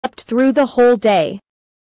through the whole day.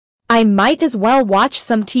 I might as well watch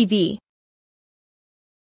some TV.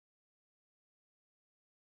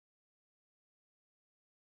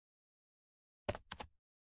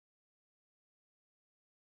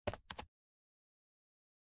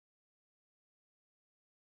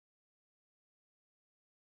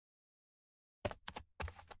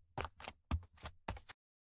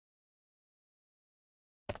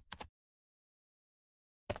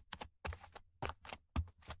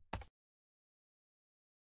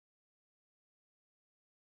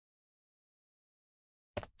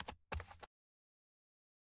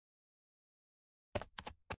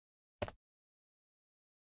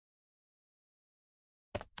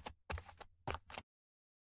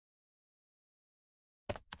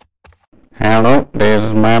 Hello, this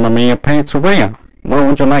is Mamma Mia Pizzeria. What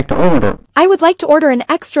would you like to order? I would like to order an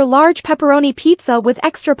extra large pepperoni pizza with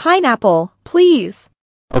extra pineapple, please.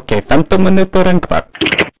 Okej, 15 minuter, en kvart.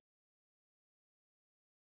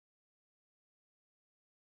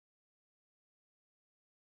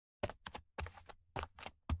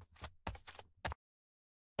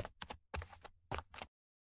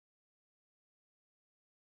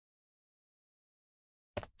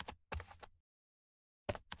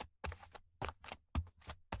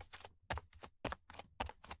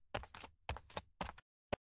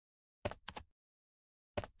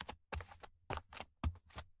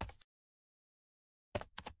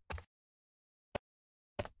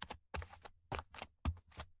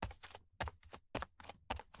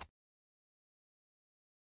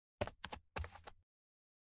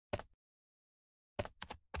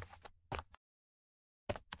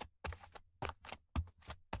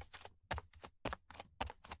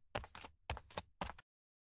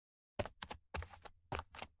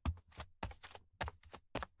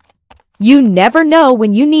 You never know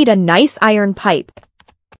when you need a nice iron pipe.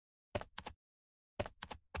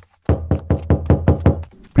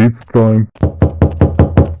 Pizza time.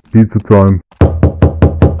 Pizza time.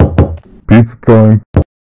 Pizza time.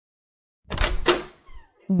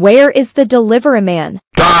 Where is the delivery man?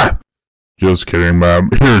 Ah! Just kidding,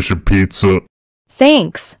 ma'am. Here's your pizza.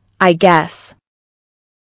 Thanks, I guess.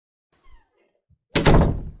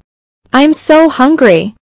 I'm so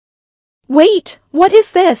hungry. Wait, what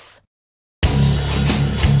is this?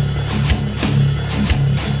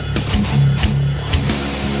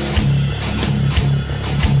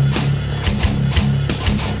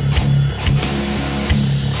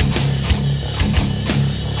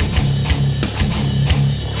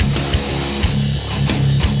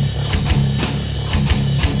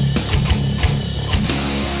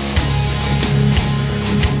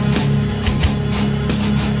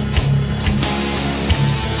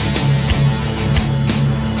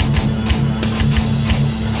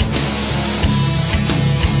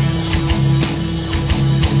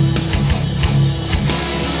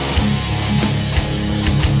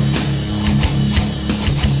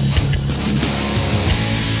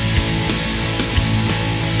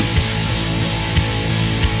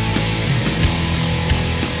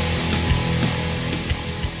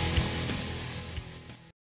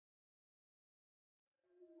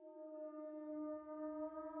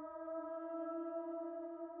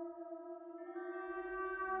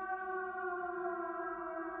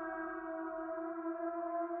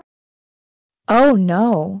 Oh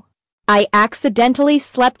no. I accidentally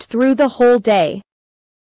slept through the whole day.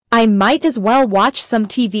 I might as well watch some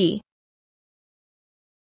TV.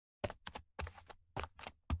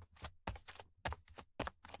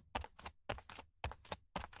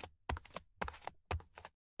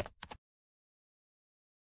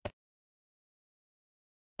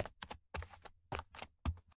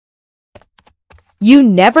 You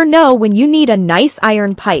never know when you need a nice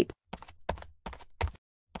iron pipe.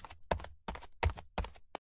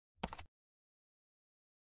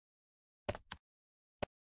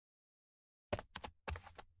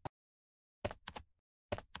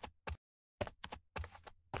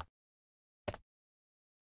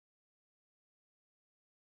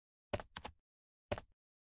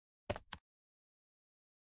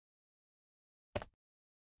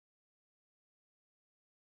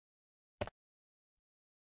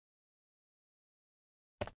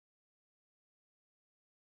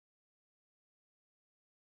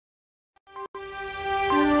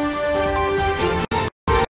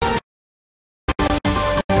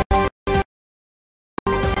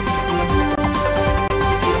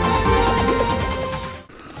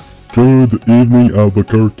 Good evening,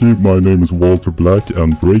 Albuquerque. My name is Walter Black,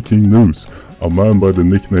 and breaking news. A man by the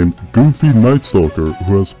nickname Goofy Night Stalker,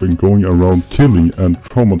 who has been going around killing and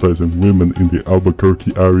traumatizing women in the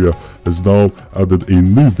Albuquerque area, has now added a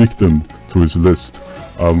new victim to his list.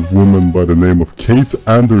 A woman by the name of Kate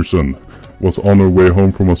Anderson was on her way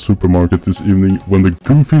home from a supermarket this evening when the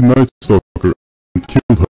Goofy Night Stalker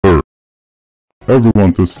killed her.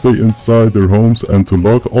 Everyone to stay inside their homes and to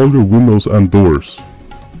lock all your windows and doors.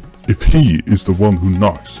 If he is the one who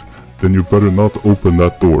knocks, then you better not open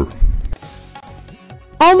that door.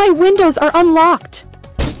 All my windows are unlocked.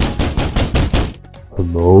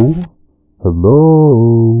 Hello?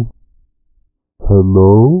 Hello?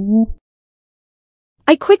 Hello?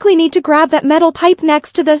 I quickly need to grab that metal pipe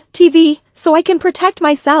next to the TV so I can protect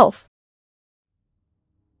myself.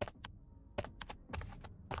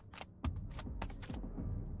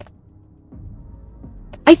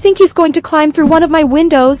 I think he's going to climb through one of my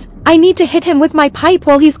windows. I need to hit him with my pipe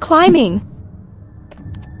while he's climbing.